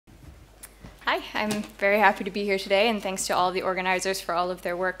Hi, I'm very happy to be here today, and thanks to all of the organizers for all of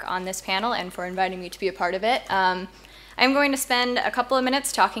their work on this panel and for inviting me to be a part of it. I'm going to spend a couple of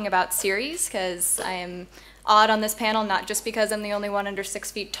minutes talking about CERES, because I am odd on this panel, not just because I'm the only one under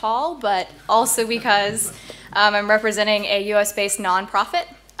 6 feet tall, but also because I'm representing a US-based nonprofit.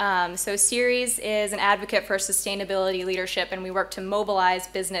 So CERES is an advocate for sustainability leadership, and we work to mobilize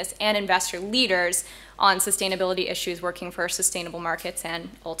business and investor leaders on sustainability issues, working for sustainable markets and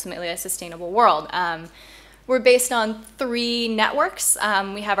ultimately a sustainable world. We're based on 3 networks.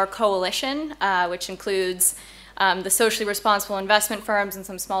 We have our coalition, which includes the socially responsible investment firms and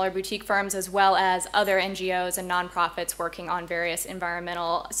some smaller boutique firms, as well as other NGOs and nonprofits working on various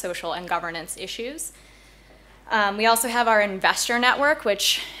environmental, social, and governance issues. We also have our investor network,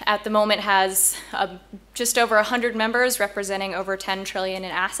 which at the moment has just over 100 members representing over 10 trillion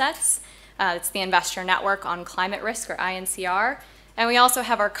in assets. It's the Investor Network on Climate Risk, or INCR. And we also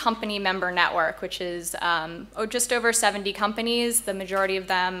have our company member network, which is just over 70 companies. The majority of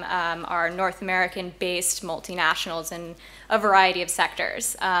them are North American-based multinationals in a variety of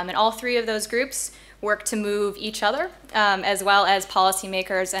sectors. And all 3 of those groups work to move each other, as well as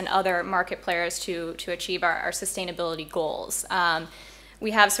policymakers and other market players to achieve our sustainability goals.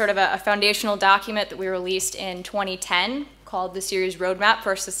 We have sort of a foundational document that we released in 2010 called the CERES Roadmap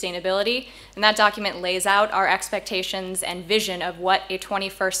for Sustainability, and that document lays out our expectations and vision of what a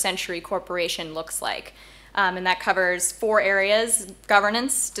 21st century corporation looks like. And that covers 4 areas: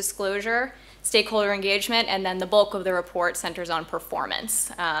 governance, disclosure, stakeholder engagement, and then the bulk of the report centers on performance.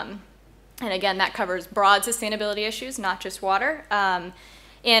 And again, that covers broad sustainability issues, not just water.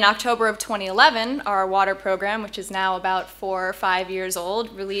 In October of 2011, our water program, which is now about 4 or 5 years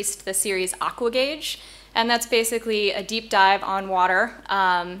old, released the CERES Aqua Gauge. And that's basically a deep dive on water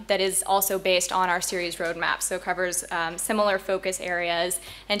that is also based on our CERES roadmap. So it covers similar focus areas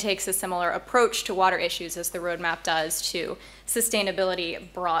and takes a similar approach to water issues as the roadmap does to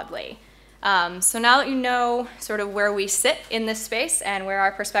sustainability broadly. So now that you know sort of where we sit in this space and where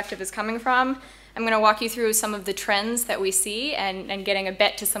our perspective is coming from, I'm going to walk you through some of the trends that we see and getting a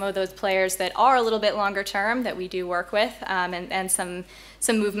bit to some of those players that are a little bit longer term that we do work with, and some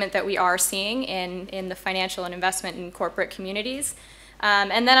movement that we are seeing in the financial and investment and corporate communities.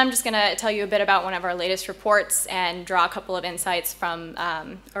 And then I'm just going to tell you a bit about one of our latest reports and draw a couple of insights from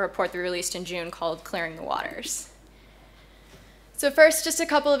a report that we released in June called Clearing the Waters. So first, just a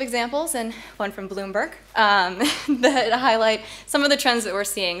couple of examples, and one from Bloomberg, that highlight some of the trends that we're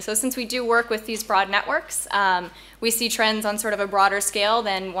seeing. So since we do work with these broad networks, we see trends on sort of a broader scale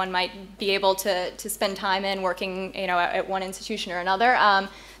than one might be able to spend time in working, at one institution or another.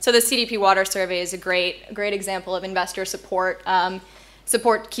 So the CDP Water Survey is a great example of investor support.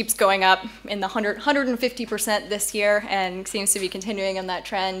 Support keeps going up in the 150% this year and seems to be continuing on that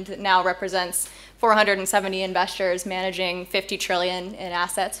trend. It now represents 470 investors managing 50 trillion in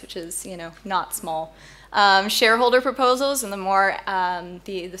assets, which is, not small. Shareholder proposals and the more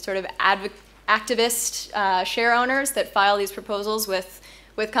the sort of activist share owners that file these proposals with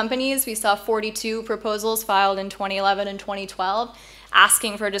companies. We saw 42 proposals filed in 2011 and 2012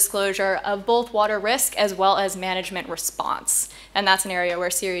 asking for disclosure of both water risk as well as management response. And that's an area where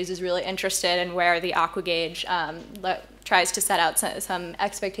CERES is really interested and where the Aqua Gauge tries to set out some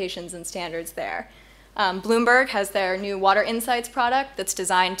expectations and standards there. Bloomberg has their new Water Insights product that's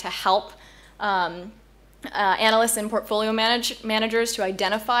designed to help analysts and portfolio managers to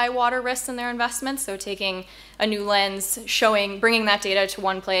identify water risks in their investments. So taking a new lens, bringing that data to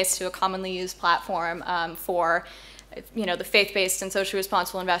one place, to a commonly used platform for the faith-based and socially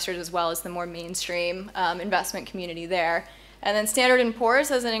responsible investors, as well as the more mainstream investment community there. And then Standard & Poor's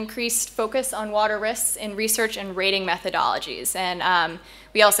has an increased focus on water risks in research and rating methodologies. And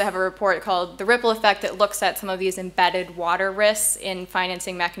we also have a report called The Ripple Effect that looks at some of these embedded water risks in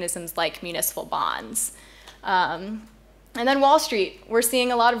financing mechanisms like municipal bonds. And then Wall Street, we're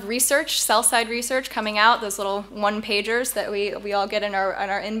seeing a lot of research, sell-side research coming out, those little one-pagers that we all get in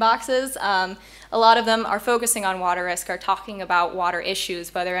our inboxes. A lot of them are focusing on water risk, are talking about water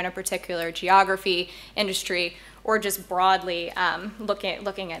issues, whether in a particular geography, industry, or just broadly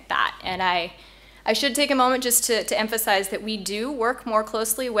looking at that. And I should take a moment just to emphasize that we do work more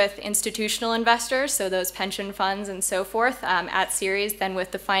closely with institutional investors, so those pension funds and so forth, at CERES than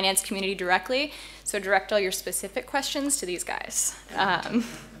with the finance community directly. So direct all your specific questions to these guys.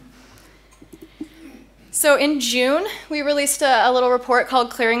 So in June, we released a little report called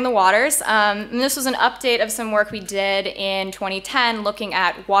Clearing the Waters. And this was an update of some work we did in 2010 looking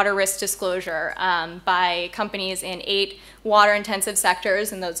at water risk disclosure by companies in 8 water-intensive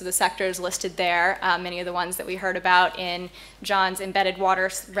sectors, and those are the sectors listed there, many of the ones that we heard about in John's embedded water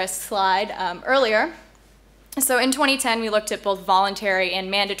risk slide earlier. So in 2010, we looked at both voluntary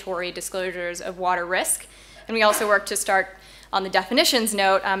and mandatory disclosures of water risk, and we also worked to start on the definitions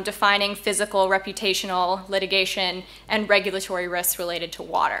note, defining physical, reputational, litigation, and regulatory risks related to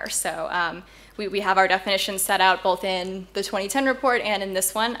water. So we have our definitions set out both in the 2010 report and in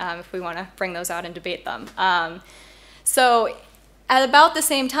this one, if we want to bring those out and debate them. So at about the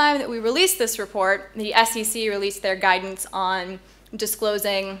same time that we released this report, the SEC released their guidance on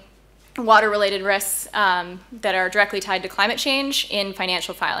disclosing water-related risks that are directly tied to climate change in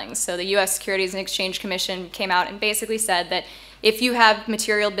financial filings. So the U.S. Securities and Exchange Commission came out and basically said that if you have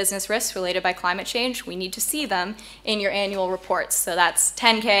material business risks related by climate change, we need to see them in your annual reports. So that's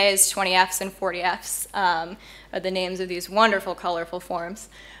 10Ks, 20Fs, and 40Fs are the names of these wonderful, colorful forms.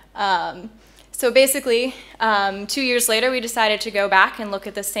 So basically, 2 years later, we decided to go back and look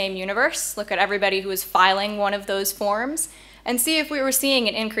at the same universe, look at everybody who was filing one of those forms, and see if we were seeing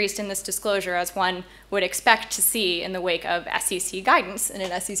an increase in this disclosure as one would expect to see in the wake of SEC guidance in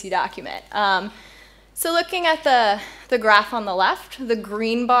an SEC document. So looking at the graph on the left, the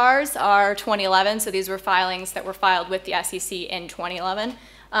green bars are 2011, so these were filings that were filed with the SEC in 2011,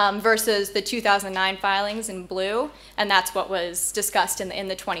 versus the 2009 filings in blue, and that's what was discussed in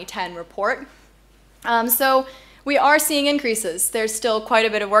the 2010 report. So we are seeing increases. There's still quite a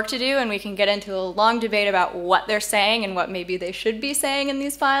bit of work to do, and we can get into a long debate about what they're saying and what maybe they should be saying in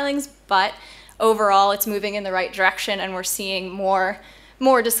these filings, but overall it's moving in the right direction, and we're seeing more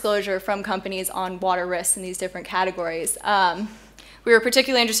disclosure from companies on water risks in these different categories. We were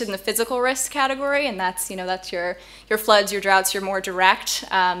particularly interested in the physical risk category, and that's your floods, your droughts, your more direct.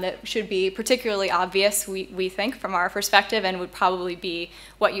 That should be particularly obvious, we think, from our perspective, and would probably be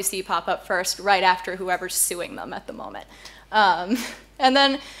what you see pop up first right after whoever's suing them at the moment. And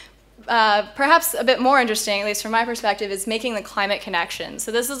then perhaps a bit more interesting, at least from my perspective, is making the climate connection.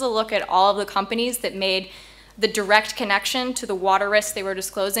 So this is a look at all of the companies that made the direct connection to the water risks they were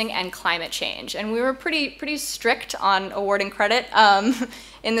disclosing and climate change. And we were pretty strict on awarding credit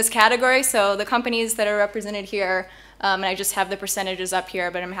in this category. So the companies that are represented here, and I just have the percentages up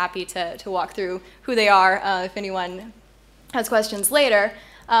here, but I'm happy to walk through who they are if anyone has questions later.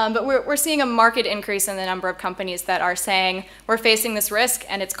 But we're seeing a marked increase in the number of companies that are saying we're facing this risk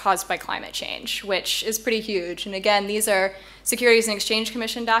and it's caused by climate change, which is pretty huge. And again, these are Securities and Exchange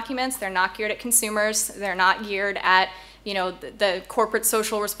Commission documents. They're not geared at consumers. They're not geared at the corporate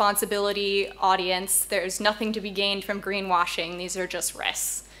social responsibility audience. There's nothing to be gained from greenwashing. These are just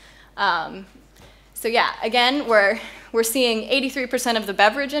risks. So yeah, again, we're seeing 83% of the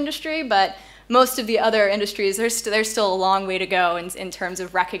beverage industry, but most of the other industries, there's still a long way to go in terms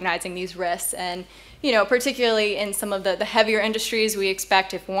of recognizing these risks. And particularly in some of the heavier industries, we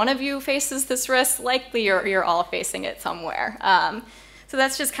expect if one of you faces this risk, likely you're all facing it somewhere. So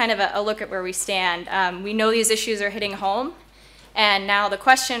that's just kind of a look at where we stand. We know these issues are hitting home, and now the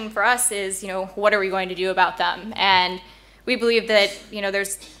question for us is, what are we going to do about them? And we believe that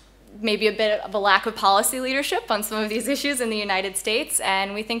there's maybe a bit of a lack of policy leadership on some of these issues in the United States,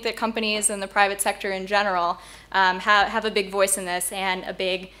 and we think that companies and the private sector in general have a big voice in this and a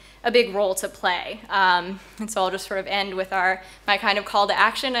big role to play. And so I'll just sort of end with my kind of call to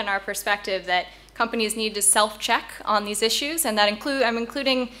action and our perspective that companies need to self-check on these issues, and I'm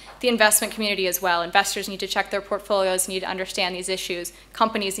including the investment community as well. Investors need to check their portfolios, need to understand these issues.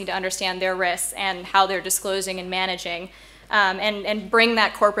 Companies need to understand their risks and how they're disclosing and managing, and bring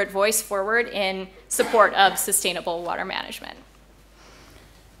that corporate voice forward in support of sustainable water management.